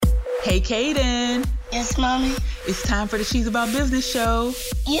Hey, Kaden. Yes, Mommy? It's time for the She's About Business show.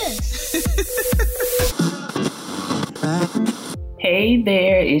 Yes. Hey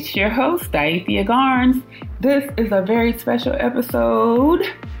there, it's your host, Diethia Garnes. This is a very special episode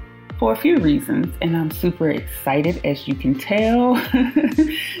for a few reasons, and I'm super excited, as you can tell.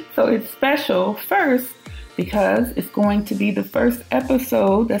 So it's special first because it's going to be the first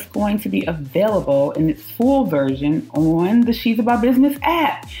episode that's going to be available in its full version on the She's About Business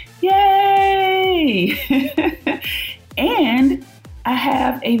app. Yay! And I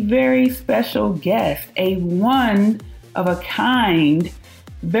have a very special guest, a one of a kind,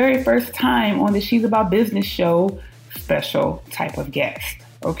 very first time on the She's About Business show, special type of guest.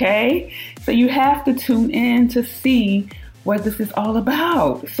 Okay? So you have to tune in to see what this is all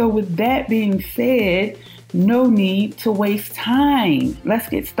about. So with that being said, no need to waste time. Let's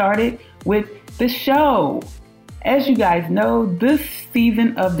get started with the show. As you guys know, this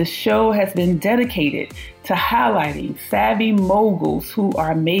season of the show has been dedicated to highlighting savvy moguls who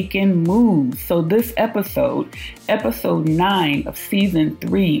are making moves. So this episode 9 of season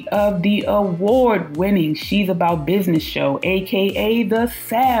 3 of the award-winning She's About Business show, aka the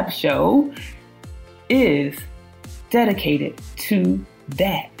SAB show, is dedicated to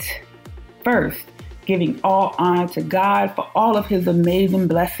that. First, giving all honor to God for all of his amazing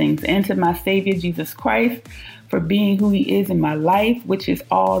blessings and to my Savior Jesus Christ for being who he is in my life, which is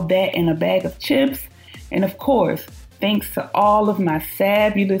all that and a bag of chips. And of course, thanks to all of my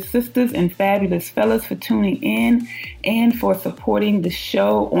fabulous sisters and fabulous fellas for tuning in and for supporting the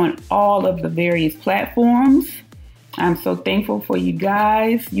show on all of the various platforms. I'm so thankful for you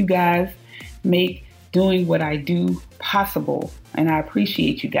guys. You guys make doing what I do possible, and I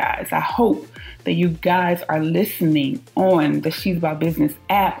appreciate you guys. I hope that you guys are listening on the She's About Business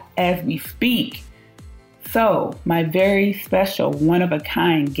app as we speak. So, my very special,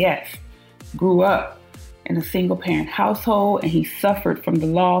 one-of-a-kind guest grew up in a single-parent household, and he suffered from the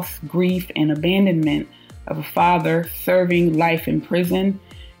loss, grief, and abandonment of a father serving life in prison.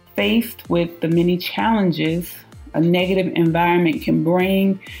 Faced with the many challenges a negative environment can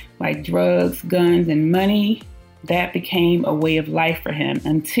bring, like drugs, guns, and money, that became a way of life for him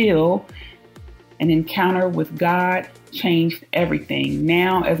until an encounter with God changed everything.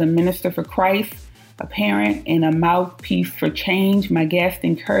 Now, as a minister for Christ, a parent, and a mouthpiece for change, my guest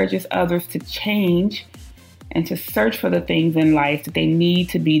encourages others to change and to search for the things in life that they need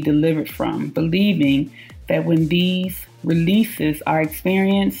to be delivered from, believing that when these releases are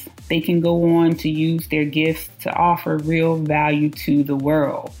experienced, they can go on to use their gifts to offer real value to the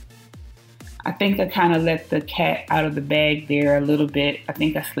world. I think I kind of let the cat out of the bag there a little bit. I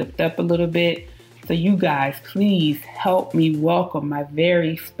think I slipped up a little bit. So you guys, please help me welcome my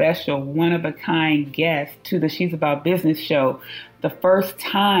very special one-of-a-kind guest to the She's About Business show. The first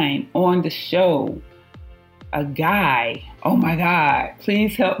time on the show, a guy. Oh my God.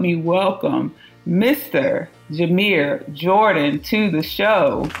 Please help me welcome Mr. Jamir Jordan to the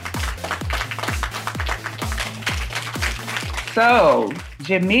show. So,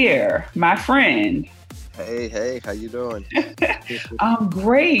 Jamir, my friend. Hey, how you doing? I'm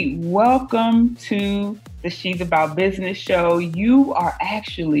great. Welcome to the She's About Business show. You are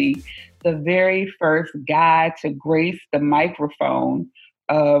actually the very first guy to grace the microphone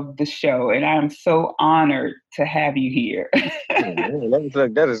of the show, and I'm so honored to have you here.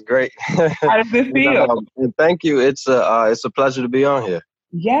 That is great. How does it feel? Thank you. It's a pleasure to be on here.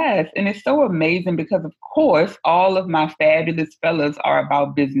 Yes, and it's so amazing because, of course, all of my fabulous fellas are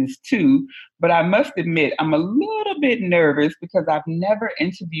about business too. But I must admit, I'm a little bit nervous because I've never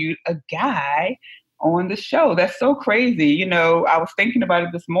interviewed a guy on the show. That's so crazy. You know, I was thinking about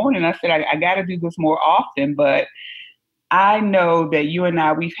it this morning. I said, I got to do this more often. But I know that you and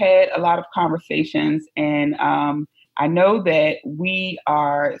I, we've had a lot of conversations, and I know that we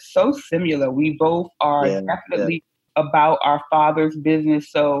are so similar. We both are definitely about our Father's business.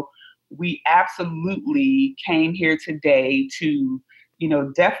 So we absolutely came here today to,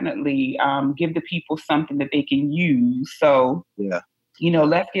 definitely give the people something that they can use. So,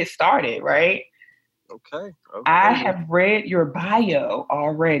 let's get started, right? Okay. I have read your bio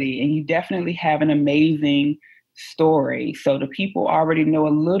already, and you definitely have an amazing story. So the people already know a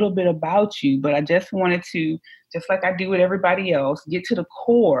little bit about you, but I just wanted to, just like I do with everybody else, get to the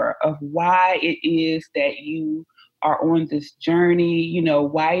core of why it is that you are on this journey,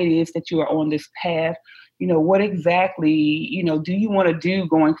 why it is that you are on this path, what exactly, do you want to do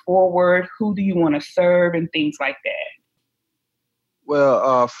going forward? Who do you want to serve and things like that?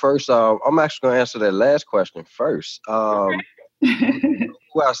 Well, first, I'm actually going to answer that last question first. Who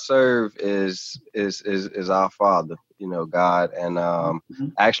I serve is our Father. God, and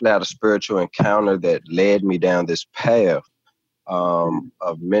Mhm. I actually had a spiritual encounter that led me down this path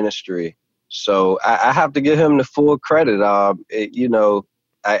of ministry. So I have to give him the full credit. I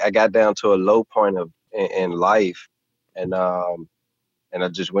got down to a low point in life, and and I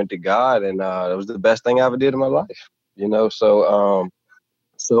just went to God, and it was the best thing I ever did in my life.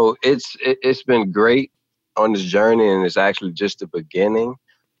 So it's been great on this journey, and it's actually just the beginning.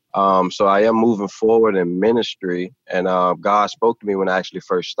 So I am moving forward in ministry, and God spoke to me when I actually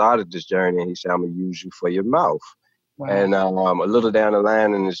first started this journey, and He said, "I'm gonna use you for your mouth." Wow. And a little down the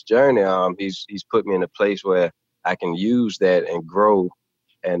line in this journey, he's put me in a place where I can use that and grow,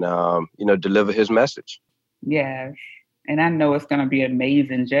 and deliver His message. Yes. And I know it's going to be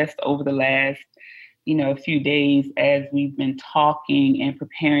amazing. Just over the last, few days as we've been talking and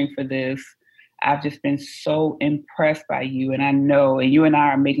preparing for this, I've just been so impressed by you. And I know, and you and I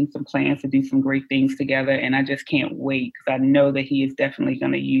are making some plans to do some great things together. And I just can't wait because I know that he is definitely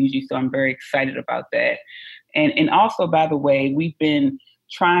going to use you. So I'm very excited about that. And also, by the way, we've been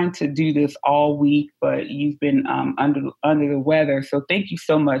trying to do this all week, but you've been under the weather. So thank you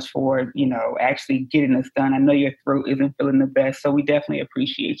so much for actually getting this done. I know your throat isn't feeling the best, so we definitely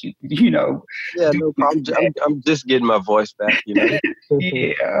appreciate you. Yeah, Doing no problem. I'm just getting my voice back.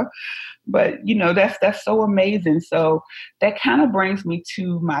 yeah, but that's so amazing. So that kind of brings me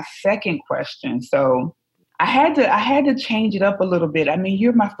to my second question. So I had to change it up a little bit. I mean,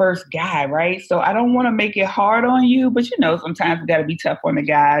 you're my first guy, right? So I don't want to make it hard on you, but sometimes we got to be tough on the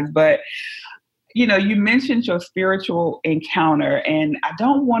guys. But you mentioned your spiritual encounter, and I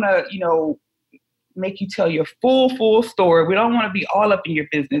don't want to, make you tell your full story. We don't want to be all up in your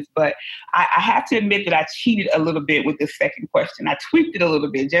business, but I have to admit that I cheated a little bit with this second question. I tweaked it a little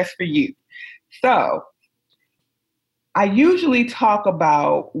bit just for you. So I usually talk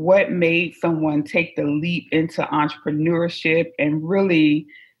about what made someone take the leap into entrepreneurship, and really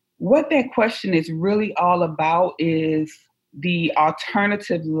what that question is really all about is the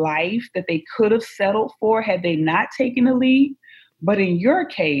alternative life that they could have settled for had they not taken the leap. But in your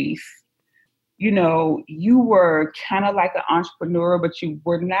case, you were kind of like an entrepreneur, but you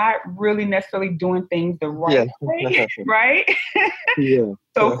were not really necessarily doing things the right Yeah, way, right? yeah.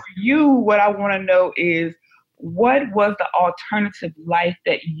 So for you, what I want to know is what was the alternative life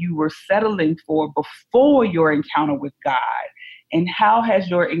that you were settling for before your encounter with God? And how has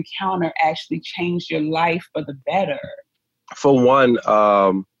your encounter actually changed your life for the better? For one,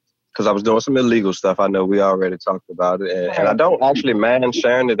 because I was doing some illegal stuff. I know we already talked about it, and I Right. don't actually mind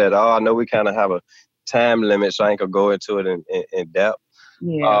sharing it at all. I know we kind of have a time limit, so I ain't gonna go into it in depth.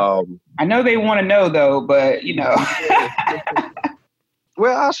 Yeah. Um, I know they want to know though, but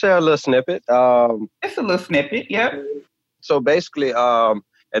well, I'll share a little snippet. it's a little snippet. Yep. So basically,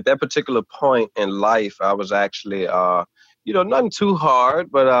 at that particular point in life, I was actually, nothing too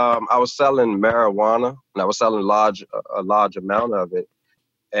hard, but I was selling marijuana, and I was selling a large amount of it,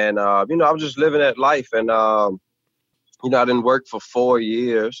 and I was just living that life, and I didn't work for 4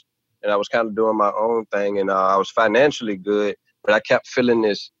 years, and I was kind of doing my own thing, and I was financially good, but I kept feeling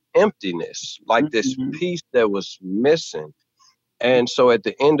this emptiness, like this Mhm. piece that was missing. And so at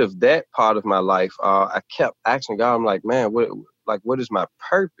the end of that part of my life, I kept asking God, I'm like, man, what is my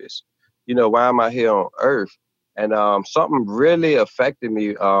purpose? Why am I here on earth? And something really affected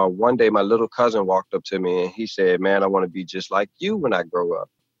me. One day, my little cousin walked up to me and he said, man, I want to be just like you when I grow up.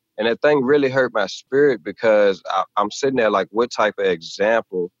 And that thing really hurt my spirit because I'm sitting there like, what type of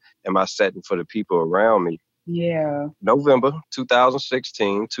example am I setting for the people around me? Yeah. November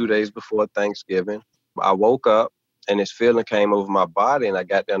 2016, 2 days before Thanksgiving, I woke up and this feeling came over my body, and I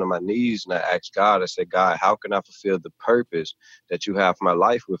got down on my knees and I asked God, I said, God, how can I fulfill the purpose that you have for my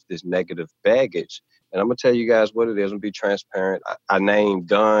life with this negative baggage? And I'm going to tell you guys what it is and be transparent. I named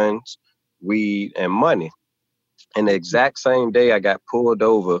guns, weed, and money. And the exact same day I got pulled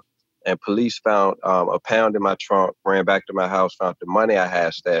over and police found a pound in my trunk, ran back to my house, found the money I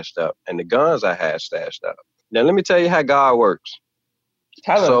had stashed up and the guns I had stashed up. Now, let me tell you how God works.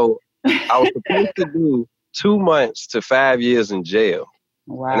 Tell us. So I was supposed to do 2 months to 5 years in jail,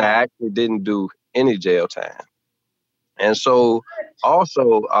 and I Wow. actually didn't do any jail time. And so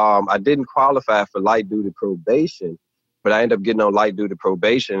also, I didn't qualify for light duty probation, but I ended up getting on light duty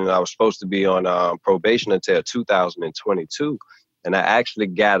probation, and I was supposed to be on probation until 2022. And I actually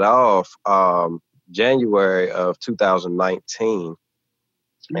got off January of 2019.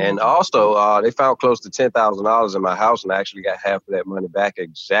 And also, they found close to $10,000 in my house, and I actually got half of that money back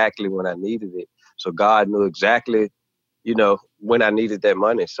exactly when I needed it. So God knew exactly, when I needed that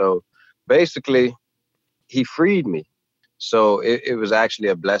money. So basically, He freed me. So it was actually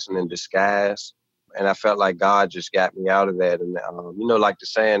a blessing in disguise. And I felt like God just got me out of that. And, like the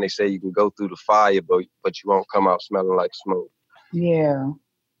saying, they say you can go through the fire, but you won't come out smelling like smoke. Yeah.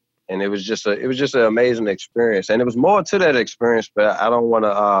 And it was just an amazing experience. And it was more to that experience, but I don't want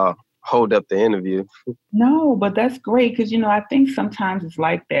to hold up the interview. No, but that's great because, I think sometimes it's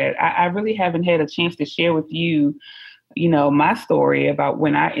like that. I really haven't had a chance to share with you, my story about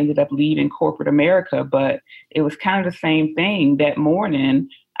when I ended up leaving corporate America, but it was kind of the same thing. That morning,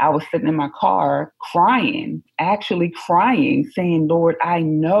 I was sitting in my car crying, actually crying, saying, Lord, I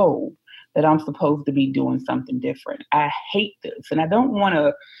know that I'm supposed to be doing something different. I hate this. And I don't want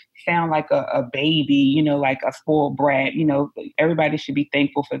to sound like a baby, like a spoiled brat. Everybody should be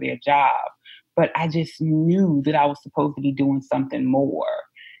thankful for their job. But I just knew that I was supposed to be doing something more.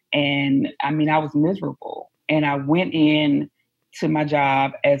 And I mean, I was miserable. And I went in to my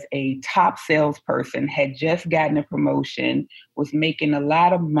job as a top salesperson, had just gotten a promotion, was making a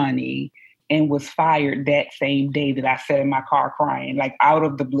lot of money, and was fired that same day that I sat in my car crying, like out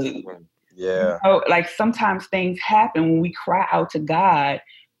of the blue. Yeah. Like sometimes things happen when we cry out to God.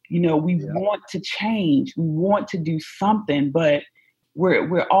 We want to change, we want to do something, but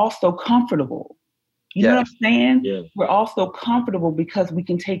we're also comfortable. You know what I'm saying? Yeah. We're also comfortable because we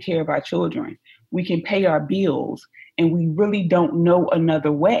can take care of our children. We can pay our bills, and we really don't know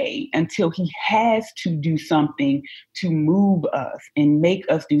another way until he has to do something to move us and make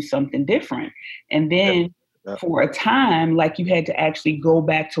us do something different. And then for a time, like you had to actually go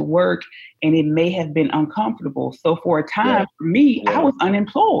back to work, and it may have been uncomfortable. So for a time, for me, I was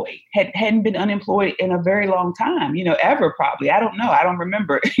unemployed, hadn't been unemployed in a very long time, ever probably. I don't know. I don't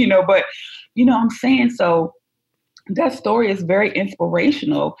remember, but I'm saying, so that story is very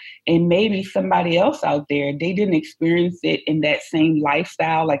inspirational, and maybe somebody else out there, they didn't experience it in that same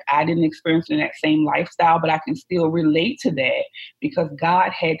lifestyle. Like I didn't experience it in that same lifestyle, but I can still relate to that because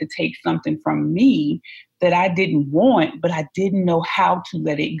God had to take something from me that I didn't want, but I didn't know how to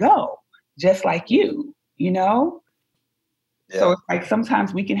let it go. Just like you. Yeah. So it's like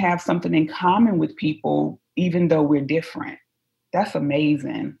sometimes we can have something in common with people, even though we're different. That's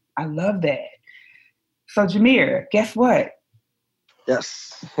amazing. I love that. So Jamir, guess what?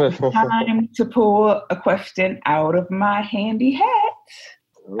 Yes. Time to pull a question out of my handy hat.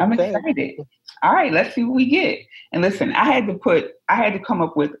 Okay. I'm excited. All right, let's see what we get. And listen, I had to come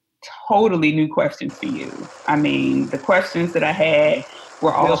up with totally new questions for you. I mean, the questions that I had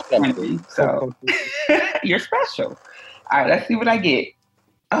were all trending. So you're special. All right, let's see what I get.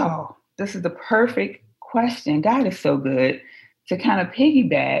 Oh, this is the perfect question. God is so good to kind of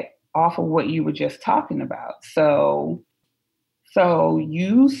piggyback off of what you were just talking about. So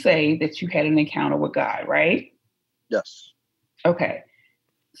you say that you had an encounter with God, right? Yes. Okay.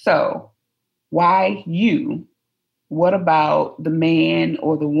 So why you? What about the man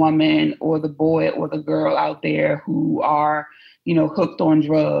or the woman or the boy or the girl out there who are, hooked on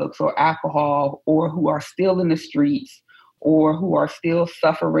drugs or alcohol, or who are still in the streets, or who are still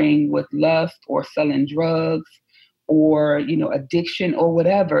suffering with lust or selling drugs or, addiction or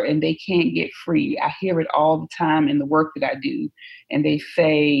whatever, and they can't get free? I hear it all the time in the work that I do. And they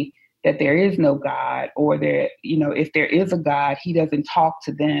say that there is no God, or if there is a God, he doesn't talk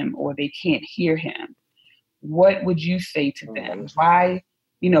to them, or they can't hear him. What would you say to them? Why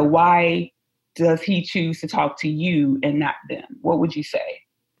does he choose to talk to you and not them? What would you say?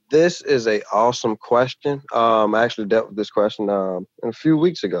 This is a awesome question. I actually dealt with this question a few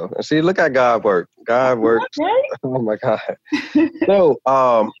weeks ago. And see, look at God work. God works. Right? Oh my God. So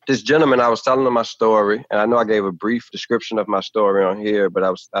this gentleman, I was telling him my story, and I know I gave a brief description of my story on here, but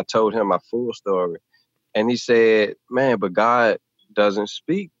I told him my full story. And he said, man, but God doesn't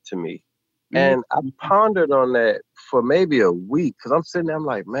speak to me. And I pondered on that for maybe a week, because I'm sitting there, I'm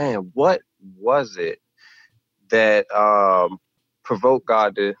like, man, what was it that provoked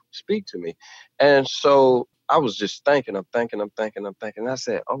God to speak to me? And so I was just thinking. And I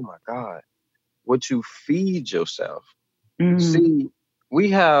said, oh my God, what you feed yourself. Mm-hmm. See, we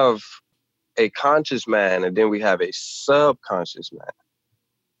have a conscious mind, and then we have a subconscious mind.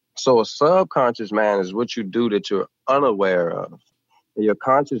 So a subconscious mind is what you do that you're unaware of. And your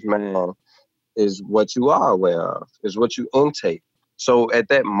conscious mind is what you are aware of, is what you intake. So at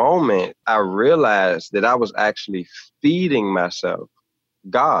that moment, I realized that I was actually feeding myself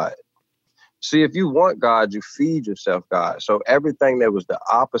God. See, if you want God, you feed yourself God. So everything that was the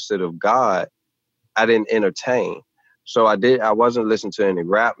opposite of God, I didn't entertain. So I wasn't listening to any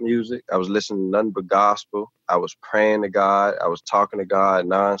rap music. I was listening to nothing but gospel. I was praying to God. I was talking to God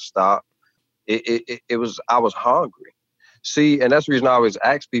nonstop. I was hungry. See, and that's the reason I always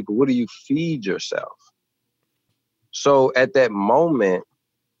ask people, what do you feed yourself? So at that moment,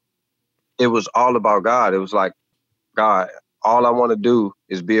 it was all about God. It was like, God, all I want to do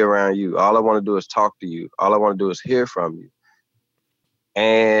is be around you. All I want to do is talk to you. All I want to do is hear from you.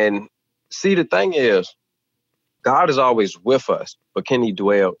 And see, the thing is, God is always with us, but can he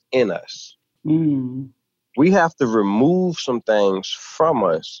dwell in us? We have to remove some things from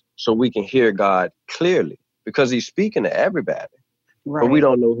us so we can hear God clearly, because he's speaking to everybody, but we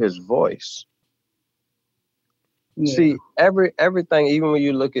don't know his voice. Yeah. See, everything, even when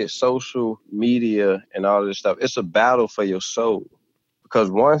you look at social media and all this stuff, it's a battle for your soul, because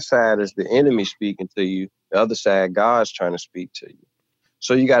one side is the enemy speaking to you, the other side, God's trying to speak to you.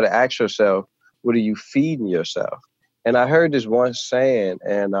 So you got to ask yourself, what are you feeding yourself? And I heard this one saying,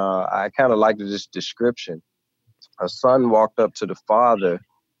 and I kind of liked this description. A son walked up to the father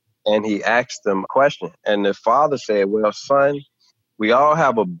and he asked him a question. And the father said, well, son, we all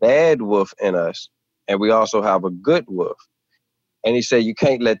have a bad wolf in us, and we also have a good wolf. And he said, you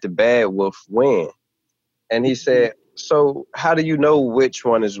can't let the bad wolf win. And he said, so how do you know which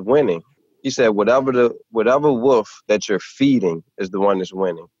one is winning? He said, whatever wolf that you're feeding is the one that's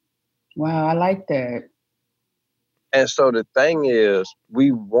winning. Wow, I like that. And so the thing is,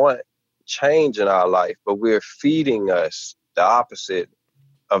 we want change in our life, but we're feeding us the opposite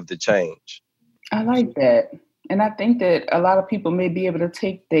of the change. I like that. And I think that a lot of people may be able to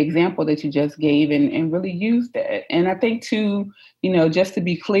take the example that you just gave and really use that. And I think too, just to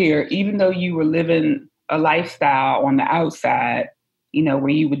be clear, even though you were living a lifestyle on the outside, where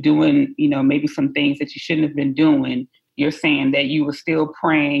you were doing, maybe some things that you shouldn't have been doing, you're saying that you were still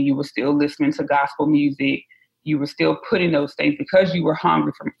praying, you were still listening to gospel music, you were still putting those things because you were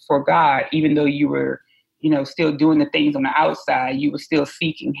hungry for God, even though you were, still doing the things on the outside, you were still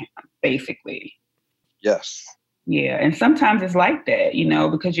seeking him, basically. Yes. Yeah. And sometimes it's like that,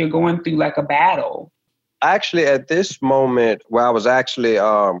 because you're going through like a battle. Actually, at this moment where I was actually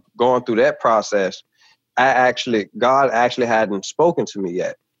going through that process, God actually hadn't spoken to me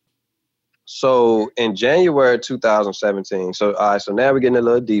yet. So in January 2017, so now we're getting a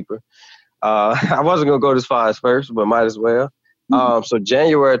little deeper. I wasn't going to go this far as first, but might as well. So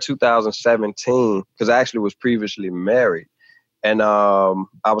January 2017, because I actually was previously married. And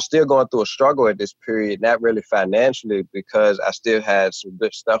I was still going through a struggle at this period, not really financially, because I still had some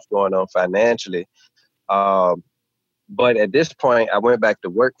good stuff going on financially. But at this point, I went back to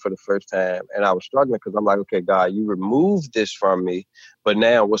work for the first time, and I was struggling because I'm like, okay, God, you removed this from me, but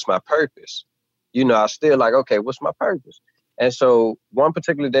now what's my purpose? I was still like, okay, what's my purpose? And so one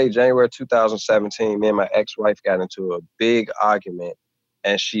particular day, January 2017, me and my ex-wife got into a big argument,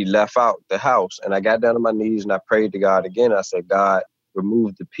 and she left out the house. And I got down on my knees and I prayed to God again. I said, God,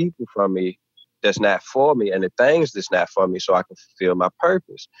 remove the people from me that's not for me and the things that's not for me so I can fulfill my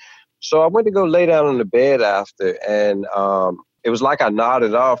purpose. So I went to go lay down on the bed after, and it was like I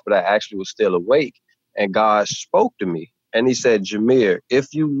nodded off, but I actually was still awake. And God spoke to me. And he said, Jamir,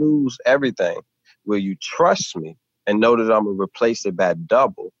 if you lose everything, will you trust me and know that I'm going to replace it by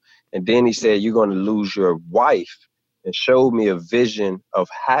double? And then he said, you're going to lose your wife, and showed me a vision of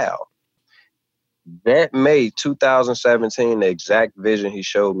how. That May 2017, the exact vision he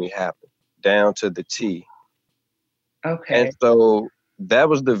showed me happened, down to the T. Okay. And so that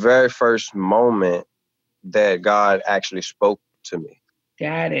was the very first moment that God actually spoke to me.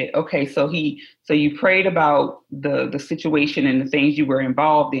 Got it. Okay, so you prayed about the situation and the things you were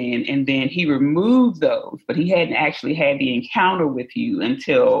involved in, and then he removed those, but he hadn't actually had the encounter with you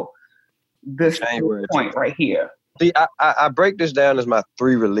until this point right here. See, I break this down as my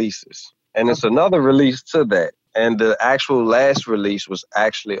 3 releases, and it's another release to that. And the actual last release was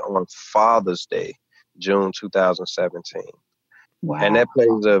actually on Father's Day, June 2017. Wow. And that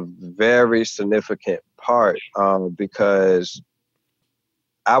plays a very significant part because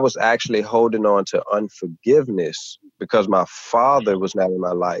I was actually holding on to unforgiveness because my father was not in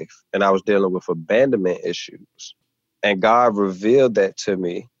my life, and I was dealing with abandonment issues. And God revealed that to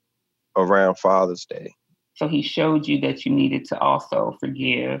me around Father's Day. So he showed you that you needed to also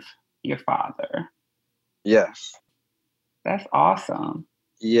forgive your father. Yes. That's awesome.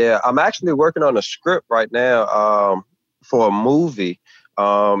 Yeah, I'm actually working on a script right now for a movie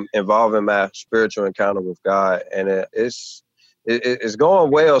involving my spiritual encounter with God, and it's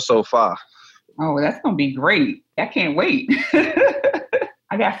going well so far. Oh, that's going to be great. I can't wait.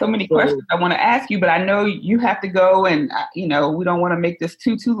 I got so many questions I want to ask you, but I know you have to go, and we don't want to make this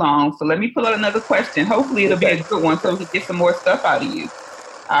too long. So let me pull out another question. Hopefully it'll be a good one so we can get some more stuff out of you.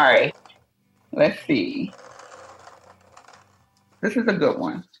 All right. Let's see. This is a good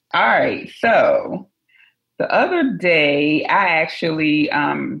one. All right. So the other day I actually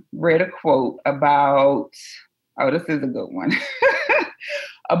read a quote about, this is a good one.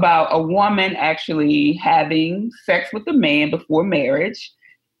 about a woman actually having sex with a man before marriage.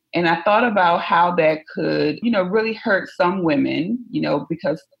 And I thought about how that could, really hurt some women,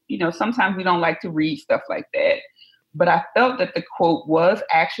 because, sometimes we don't like to read stuff like that. But I felt that the quote was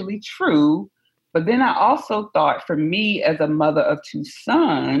actually true. But then I also thought, for me as a mother of two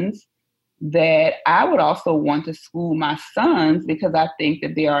sons, that I would also want to school my sons, because I think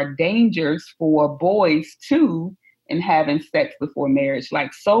that there are dangers for boys too in having sex before marriage,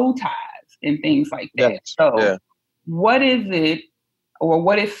 like soul ties and things like that. Yes. So Yeah. what is it, or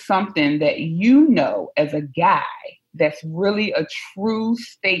what is something that as a guy that's really a true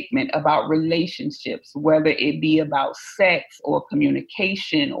statement about relationships, whether it be about sex or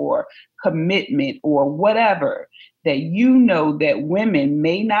communication or commitment or whatever, that that women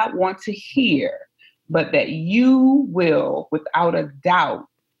may not want to hear, but that you will, without a doubt,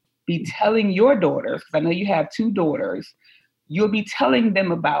 be telling your daughters, because I know you have two daughters, you'll be telling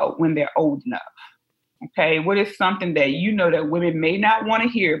them about when they're old enough. Okay, what is something that that women may not want to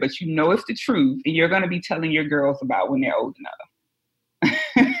hear, but it's the truth, and you're going to be telling your girls about when they're old enough?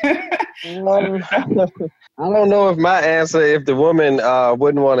 I don't know if my answer, if the woman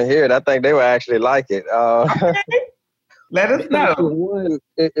wouldn't want to hear it, I think they would actually like it. Let us Because for know. one,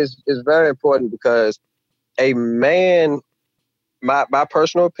 it's very important, because a man, my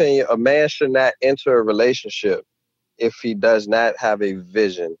personal opinion, a man should not enter a relationship if he does not have a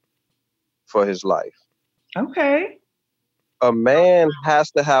vision for his life. Okay. A man has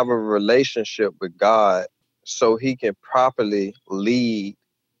to have a relationship with God so he can properly lead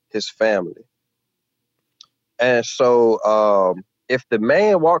his family. And so if the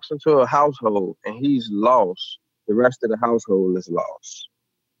man walks into a household and he's lost, the rest of the household is lost.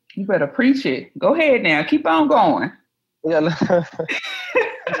 You better preach it. Go ahead now. Keep on going. Yeah,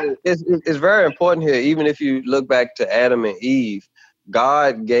 it's very important here. Even if you look back to Adam and Eve,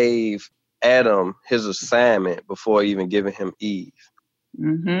 God gave Adam his assignment before even giving him Eve.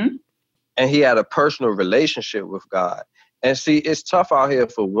 Mm-hmm. And he had a personal relationship with God. And see, it's tough out here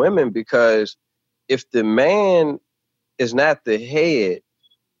for women, because if the man is not the head,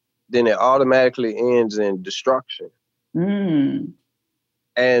 then it automatically ends in destruction. Mm.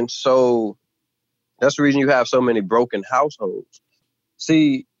 And so that's the reason you have so many broken households.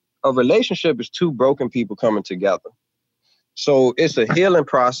 See, a relationship is two broken people coming together. So it's a healing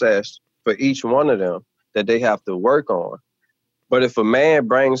process for each one of them that they have to work on. But if a man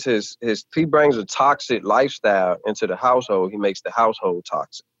brings he brings a toxic lifestyle into the household, he makes the household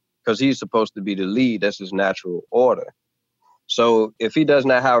toxic, because he's supposed to be the lead. That's his natural order. So if he does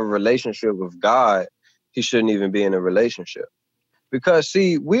not have a relationship with God, he shouldn't even be in a relationship. Because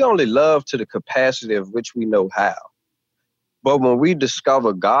see, we only love to the capacity of which we know how. But when we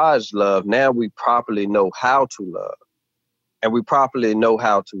discover God's love, now we properly know how to love, and we properly know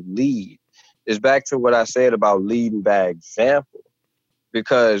how to lead. It's back to what I said about leading by example,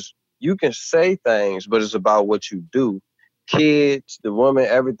 because you can say things, but it's about what you do. Kids, the woman,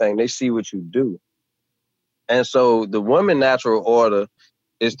 everything, they see what you do. And so the woman natural order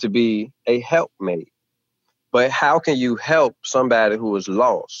is to be a helpmate. But how can you help somebody who is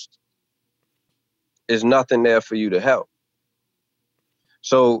lost? There's nothing there for you to help.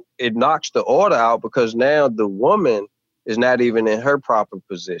 So it knocks the order out, because now the woman is not even in her proper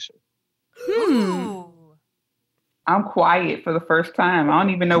position. I'm quiet for the first time. I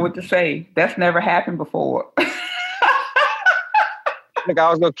don't even know what to say. That's never happened before. Look, I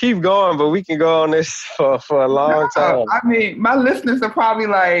was going to keep going, but we can go on this for a long time. I mean, my listeners are probably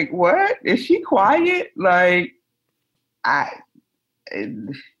like, what? Is she quiet? Like, I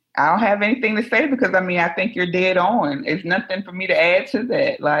don't have anything to say, because, I think you're dead on. It's nothing for me to add to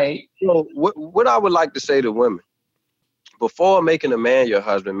that. Like, what I would like to say to women, before making a man your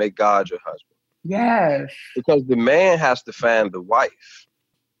husband, make God your husband. Yes. Because the man has to find the wife.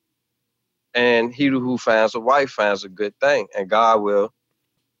 And he who finds a wife finds a good thing. And God will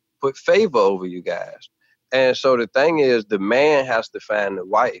put favor over you guys. And so the thing is, the man has to find the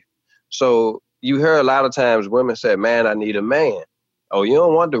wife. So you hear a lot of times women say, man, I need a man. Oh, you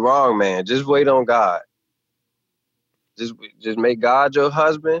don't want the wrong man. Just wait on God. Just make God your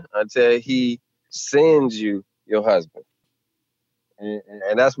husband until he sends you your husband.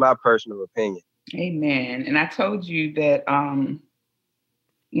 And that's my personal opinion. Amen. And I told you that,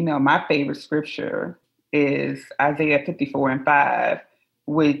 my favorite scripture is Isaiah 54:5,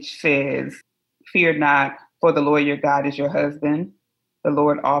 which says, fear not, for the Lord your God is your husband. The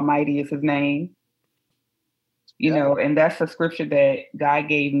Lord Almighty is his name. And that's a scripture that God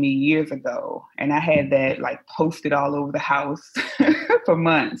gave me years ago. And I had that like posted all over the house for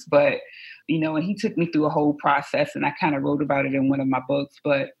months. But and he took me through a whole process, and I kind of wrote about it in one of my books.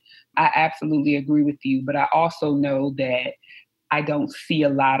 But I absolutely agree with you. But I also know that I don't see a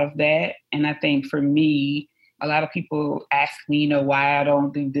lot of that. And I think for me, a lot of people ask me, why I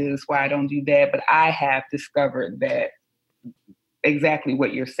don't do this, why I don't do that. But I have discovered that exactly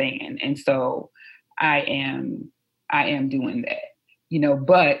what you're saying. And so I am doing that,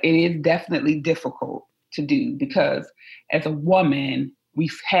 but it is definitely difficult to do because as a woman, we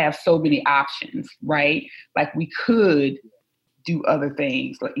have so many options, right? Like we could do other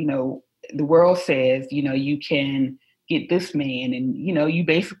things. Like, the world says, you can get this man and, you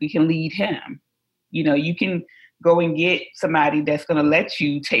basically can lead him. You can go and get somebody that's going to let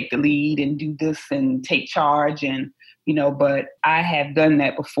you take the lead and do this and take charge. And, but I have done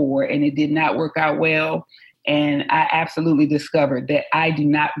that before and it did not work out well. And I absolutely discovered that I do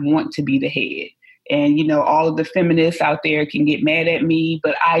not want to be the head. And, all of the feminists out there can get mad at me,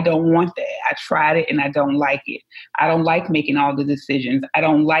 but I don't want that. I tried it and I don't like it. I don't like making all the decisions. I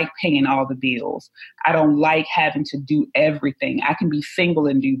don't like paying all the bills. I don't like having to do everything. I can be single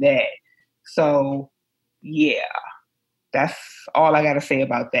and do that. So, yeah, that's all I got to say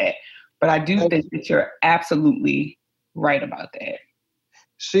about that. But I do think that you're absolutely right about that.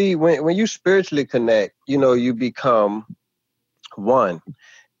 See, when you spiritually connect, you become one.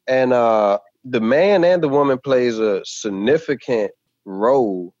 And the man and the woman plays a significant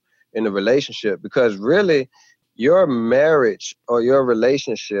role in the relationship because really your marriage or your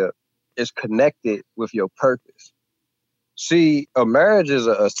relationship is connected with your purpose. See, a marriage is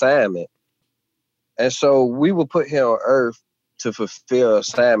an assignment. And so we were put here on earth to fulfill an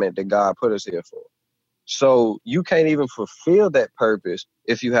assignment that God put us here for. So you can't even fulfill that purpose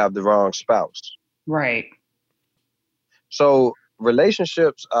if you have the wrong spouse. Right. So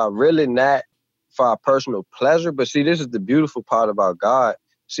relationships are really not for our personal pleasure. But see, this is the beautiful part about God.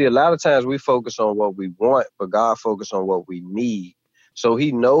 See, a lot of times we focus on what we want, but God focuses on what we need. So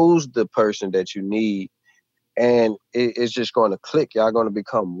he knows the person that you need, and it's just going to click. Y'all going to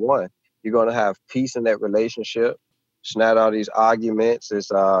become one. You're going to have peace in that relationship. It's not all these arguments.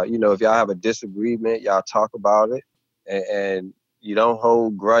 It's, if y'all have a disagreement, y'all talk about it and you don't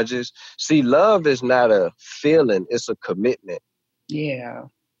hold grudges. See, love is not a feeling. It's a commitment. Yeah.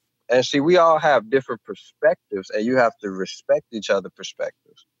 And see, we all have different perspectives and you have to respect each other's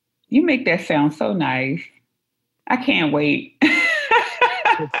perspectives. You make that sound so nice. I can't wait.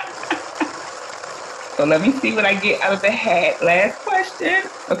 So let me see what I get out of the hat. Last question.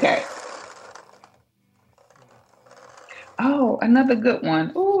 Okay. Oh, another good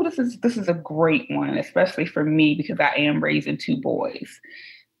one. Oh, this is a great one, especially for me because I am raising two boys.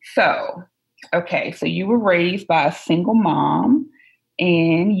 So, okay, so you were raised by a single mom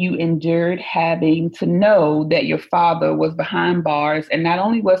and you endured having to know that your father was behind bars. And not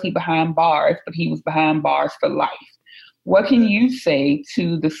only was he behind bars, but he was behind bars for life. What can you say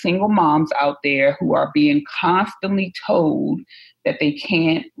to the single moms out there who are being constantly told that they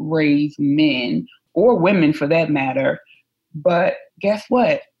can't raise men or women for that matter? But guess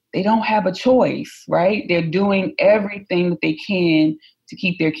what? They don't have a choice, right? They're doing everything that they can to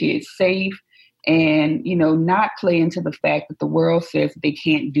keep their kids safe and, not play into the fact that the world says they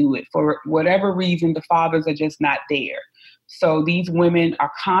can't do it. For whatever reason, the fathers are just not there. So these women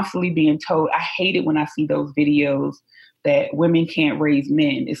are constantly being told, I hate it when I see those videos that women can't raise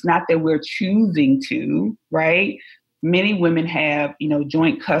men. It's not that we're choosing to, right? Many women have,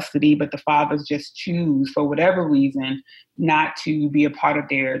 joint custody, but the fathers just choose for whatever reason not to be a part of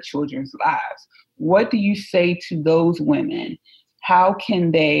their children's lives. What do you say to those women? How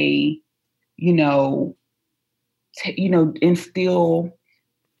can they, instill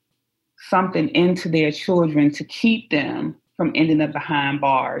something into their children to keep them from ending up behind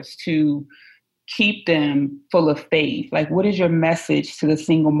bars, to keep them full of faith? Like, what is your message to the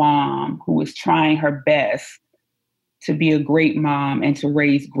single mom who is trying her best to be a great mom and to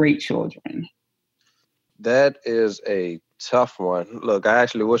raise great children? That is a tough one. Look, I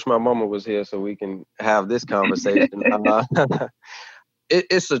actually wish my mama was here so we can have this conversation.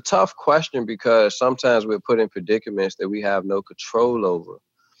 It's a tough question because sometimes we're put in predicaments that we have no control over.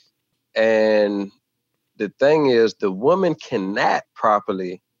 And the thing is, the woman cannot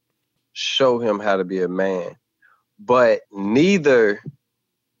properly show him how to be a man, but neither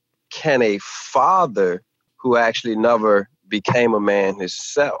can a father who actually never became a man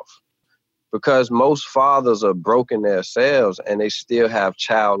himself. Because most fathers are broken themselves and they still have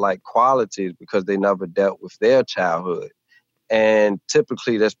childlike qualities because they never dealt with their childhood. And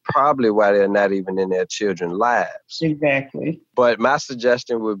typically that's probably why they're not even in their children's lives. Exactly. But my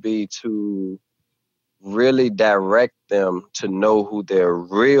suggestion would be to really direct them to know who their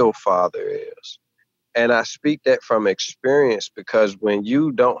real father is. And I speak that from experience, because when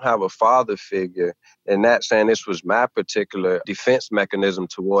you don't have a father figure, and that saying, this was my particular defense mechanism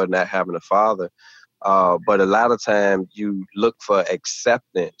toward not having a father. But a lot of times you look for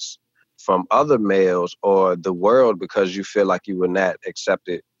acceptance from other males or the world because you feel like you were not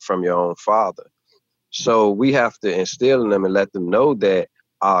accepted from your own father. So we have to instill in them and let them know that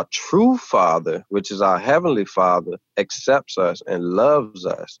our true father, which is our heavenly father, accepts us and loves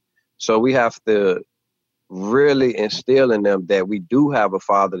us. So we have to really instill in them that we do have a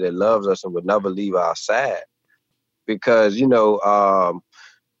father that loves us and would never leave our side. Because,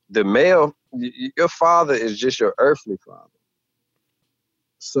 the male, your father is just your earthly father.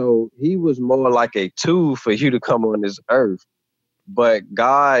 So he was more like a tool for you to come on this earth. But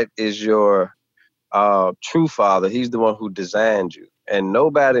God is your true father. He's the one who designed you. And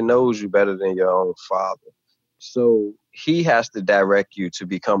nobody knows you better than your own father. So he has to direct you to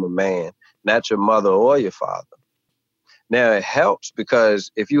become a man, not your mother or your father. Now, it helps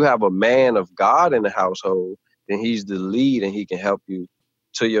because if you have a man of God in the household, then he's the lead and he can help you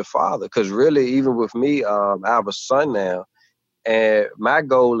to your father. Because really, even with me, I have a son now, and my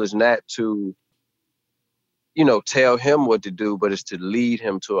goal is not to, tell him what to do, but it's to lead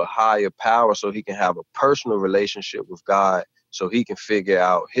him to a higher power so he can have a personal relationship with God, so he can figure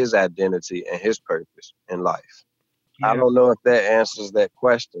out his identity and his purpose in life. I Yeah. don't know if that answers that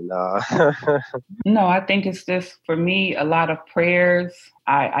question. No, I think it's just for me a lot of prayers.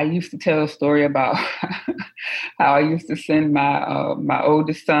 I used to tell a story about how I used to send my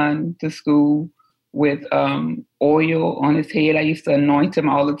oldest son to school with oil on his head. I used to anoint him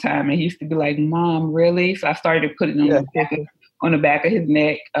all the time, and he used to be like, "Mom, really?" So I started putting it on the back of his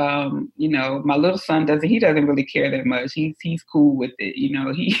neck. My little son doesn't really care that much. He's cool with it.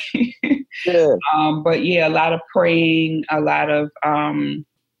 He. Yeah. But yeah, a lot of praying, a lot of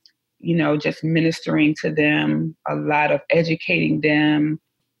just ministering to them, a lot of educating them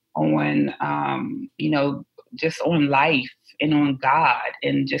on, just on life and on God,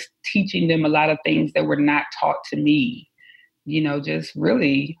 and just teaching them a lot of things that were not taught to me. Just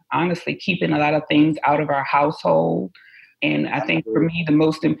really, honestly, keeping a lot of things out of our household. And I think for me, the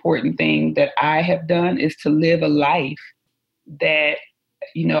most important thing that I have done is to live a life that,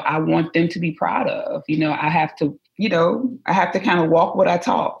 I want them to be proud of. I have to kind of walk what I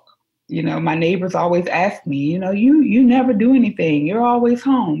talk. My neighbors always ask me, you never do anything. You're always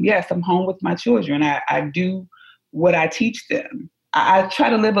home. Yes, I'm home with my children. I do what I teach them. I try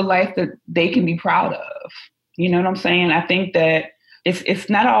to live a life that they can be proud of. You know what I'm saying? I think that it's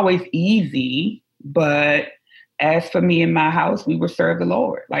not always easy, but as for me in my house, we would serve the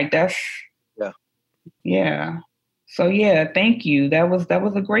Lord. Like that's, yeah. So yeah, thank you. That was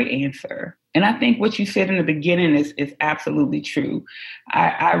a great answer. And I think what you said in the beginning is absolutely true.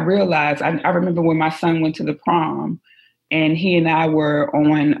 I realized, I remember when my son went to the prom, and he and I were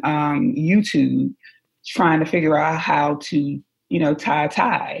on YouTube trying to figure out how to, tie a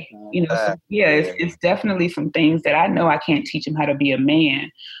tie. So yeah, it's definitely some things that I know I can't teach him how to be a man.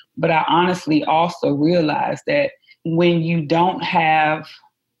 But I honestly also realized that when you don't have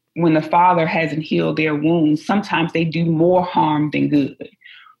when the father hasn't healed their wounds, sometimes they do more harm than good.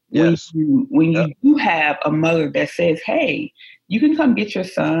 Yes. When you do have a mother that says, "Hey, you can come get your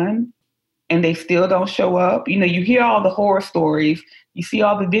son," and they still don't show up. You hear all the horror stories. You see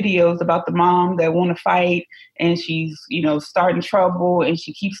all the videos about the mom that want to fight, and she's, starting trouble, and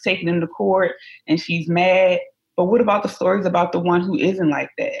she keeps taking them to court, and she's mad. But what about the stories about the one who isn't like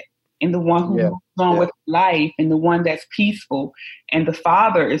that? And the one who moves on with life, and the one that's peaceful. And the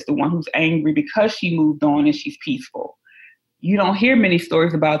father is the one who's angry because she moved on and she's peaceful. You don't hear many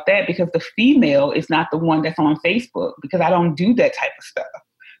stories about that because the female is not the one that's on Facebook, because I don't do that type of stuff,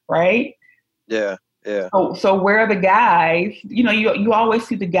 right? Yeah, yeah. So where are the guys? You always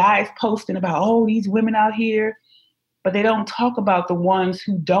see the guys posting about, oh, these women out here, but they don't talk about the ones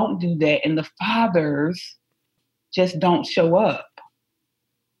who don't do that, and the fathers just don't show up.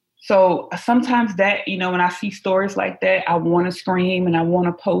 So sometimes that, when I see stories like that, I want to scream and I want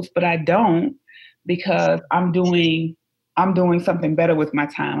to post, but I don't, because I'm doing something better with my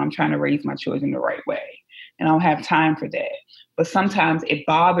time. I'm trying to raise my children the right way, and I don't have time for that. But sometimes it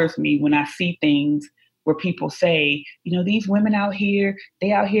bothers me when I see things where people say, these women out here,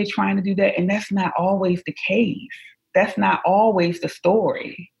 they out here trying to do that. And that's not always the case. That's not always the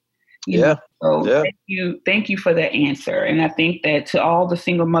story. So thank you for that answer. And I think that to all the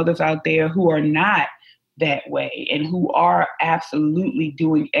single mothers out there who are not that way, and who are absolutely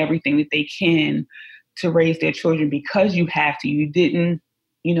doing everything that they can to raise their children, because you have to, you didn't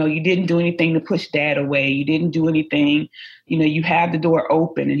You know, you didn't do anything to push dad away. You didn't do anything. You know, you have the door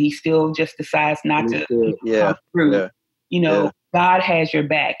open and he still just decides not to come through. You know, God has your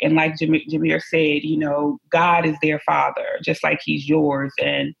back. And like Jamir said, you know, God is their father, just like he's yours.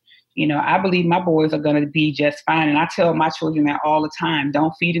 And, you know, I believe my boys are going to be just fine. And I tell my children that all the time.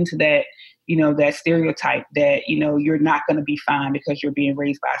 Don't feed into that, you know, that stereotype that, you know, you're not going to be fine because you're being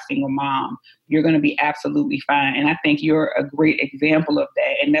raised by a single mom. You're going to be absolutely fine. And I think you're a great example of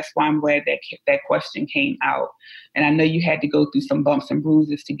that. And that's why I'm glad that that question came out. And I know you had to go through some bumps and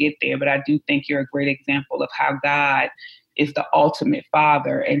bruises to get there, but I do think you're a great example of how God is the ultimate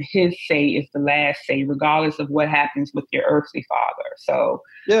father and his say is the last say, regardless of what happens with your earthly father. So,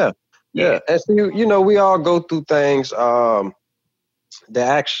 yeah. And so, you know, we all go through things that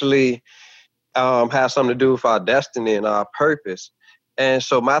actually have something to do with our destiny and our purpose. And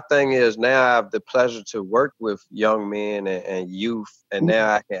so my thing is now I have the pleasure to work with young men and youth, and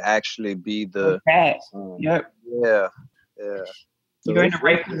now I can actually be the yep. Yeah. So you're in the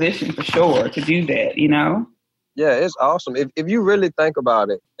right position for sure to do that, you know? Yeah, it's awesome. If you really think about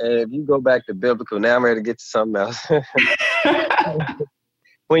it, and if you go back to biblical, now I'm ready to get to something else.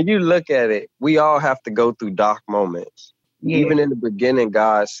 When you look at it, we all have to go through dark moments. Yeah. Even in the beginning,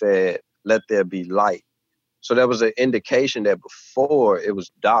 God said, let there be light. So there was an indication that before it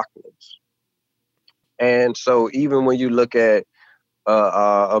was darkness. And so even when you look at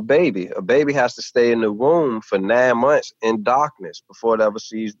a baby has to stay in the womb for 9 months in darkness before it ever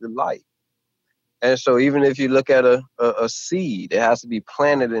sees the light. And so even if you look at a seed, it has to be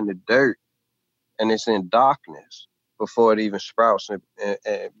planted in the dirt and it's in darkness before it even sprouts and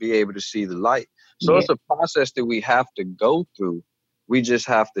be able to see the light. So It's a process that we have to go through. We just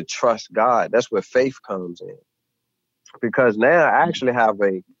have to trust God. That's where faith comes in. Because now I actually have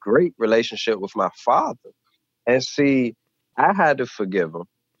a great relationship with my father. And see, I had to forgive him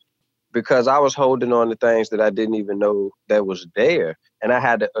because I was holding on to things that I didn't even know that was there. And I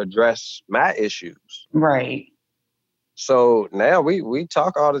had to address my issues. Right. So now we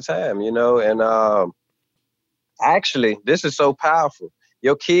talk all the time, you know, and actually, this is so powerful.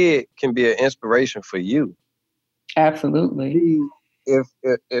 Your kid can be an inspiration for you. Absolutely. See,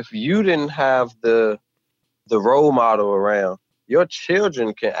 if you didn't have the role model around, your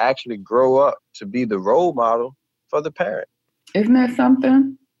children can actually grow up to be the role model for the parent. Isn't that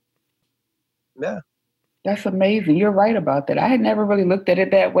something? Yeah. That's amazing. You're right about that. I had never really looked at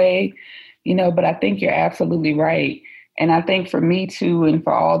it that way, you know, but I think you're absolutely right. And I think for me too, and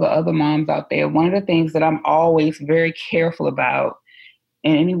for all the other moms out there, one of the things that I'm always very careful about,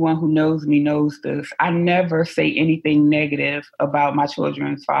 and anyone who knows me knows this, I never say anything negative about my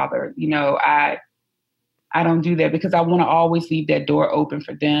children's father. You know, I don't do that because I want to always leave that door open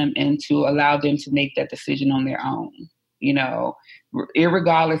for them and to allow them to make that decision on their own. You know,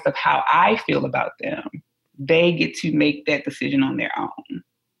 irregardless of how I feel about them, they get to make that decision on their own.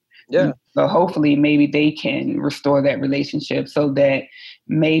 Yeah. So hopefully maybe they can restore that relationship so that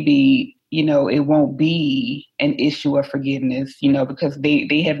maybe, you know, it won't be an issue of forgiveness, you know, because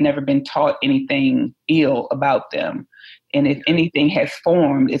they have never been taught anything ill about them. And if anything has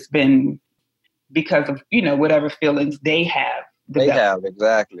formed, it's been because of, you know, whatever feelings they have developed. They have,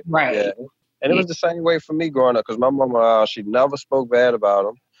 exactly. Right. Yeah. And it was the same way for me growing up because my mama, she never spoke bad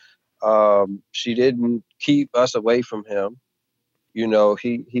about him. She didn't keep us away from him. You know,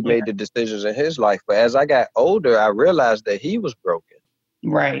 he made the decisions in his life. But as I got older, I realized that he was broken.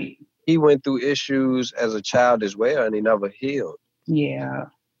 Right. He went through issues as a child as well, and he never healed. Yeah.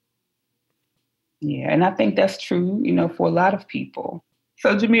 Yeah. And I think that's true, you know, for a lot of people.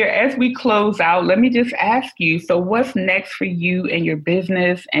 So, Jamir, as we close out, let me just ask you, so what's next for you and your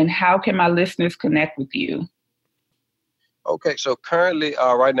business, and how can my listeners connect with you? Okay, so currently,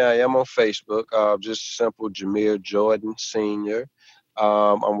 right now, I am on Facebook, just simple Jamir Jordan Sr.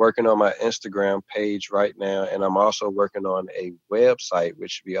 I'm working on my Instagram page right now, and I'm also working on a website,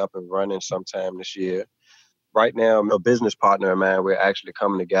 which should be up and running sometime this year. Right now, I'm a business partner of mine. We're actually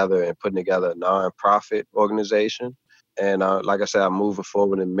coming together and putting together a nonprofit organization. And like I said, I'm moving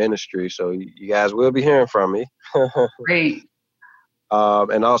forward in ministry, so you guys will be hearing from me. Great.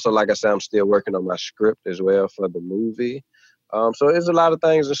 And also, like I said, I'm still working on my script as well for the movie. So there's a lot of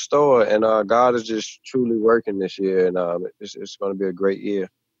things in store, and God is just truly working this year, and it's going to be a great year.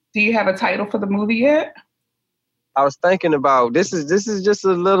 Do you have a title for the movie yet? I was thinking about this is just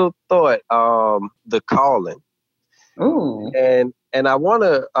a little thought. The Calling. Ooh. And I want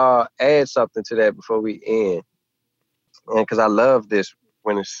to add something to that before we end, and because I love this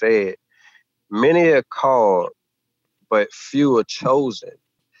when it's said, many are called, but few are chosen.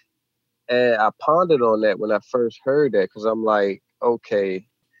 And I pondered on that when I first heard that, because I'm like, okay,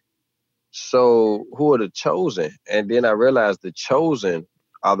 So who are the chosen? And then I realized the chosen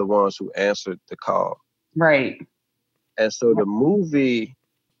are the ones who answered the call. Right. And so the movie,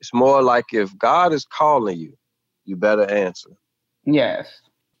 it's more like if God is calling you, you better answer. Yes.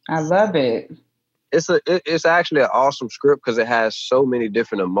 I love it. It's actually an awesome script because it has so many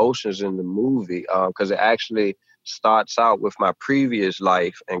different emotions in the movie. Because it actually starts out with my previous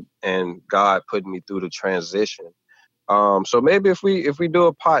life and God putting me through the transition. So maybe if we do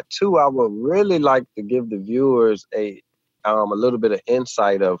a part 2, I would really like to give the viewers a little bit of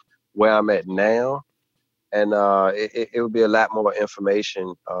insight of where I'm at now, and it would be a lot more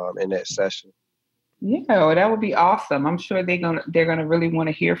information in that session. Yeah, well, that would be awesome. I'm sure they're gonna really want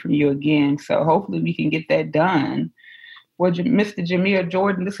to hear from you again. So hopefully we can get that done. Well, Mr. Jamir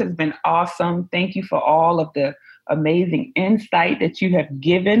Jordan, this has been awesome. Thank you for all of the amazing insight that you have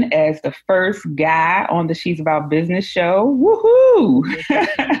given as the first guy on the She's About Business show. Woohoo!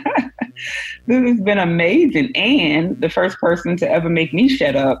 This has been amazing, and the first person to ever make me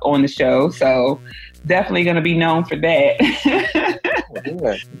shut up on the show. So definitely going to be known for that.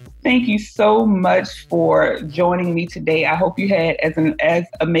 Yeah. Thank you so much for joining me today. I hope you had as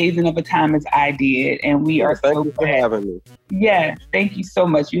amazing of a time as I did, and we are Thank so you for glad. having me. Yes, thank you so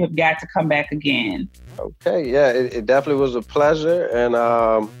much. You have got to come back again. Okay, yeah, it definitely was a pleasure, and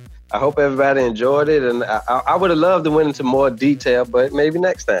I hope everybody enjoyed it. And I would have loved to went into more detail, but maybe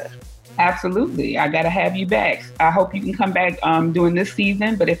next time. Absolutely. I got to have you back. I hope you can come back during this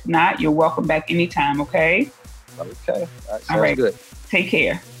season, but if not, you're welcome back anytime, okay? Okay, sounds All right. good. Take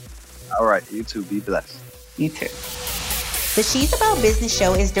care. All right, you too. Be blessed. You too. The She's About Business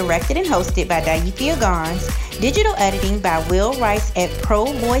show is directed and hosted by Daifia Gons, digital editing by Will Rice at Pro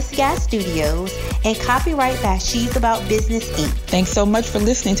Voice Guy Studios, and copyright by She's About Business, Inc. Thanks so much for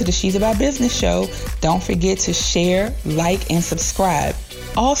listening to the She's About Business show. Don't forget to share, like, and subscribe.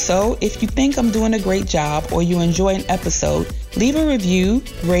 Also, if you think I'm doing a great job or you enjoy an episode, leave a review,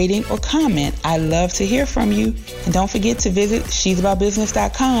 rating, or comment. I love to hear from you. And don't forget to visit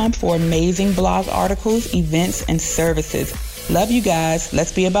she'saboutbusiness.com for amazing blog articles, events, and services. Love you guys.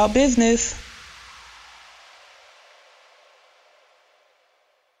 Let's be about business.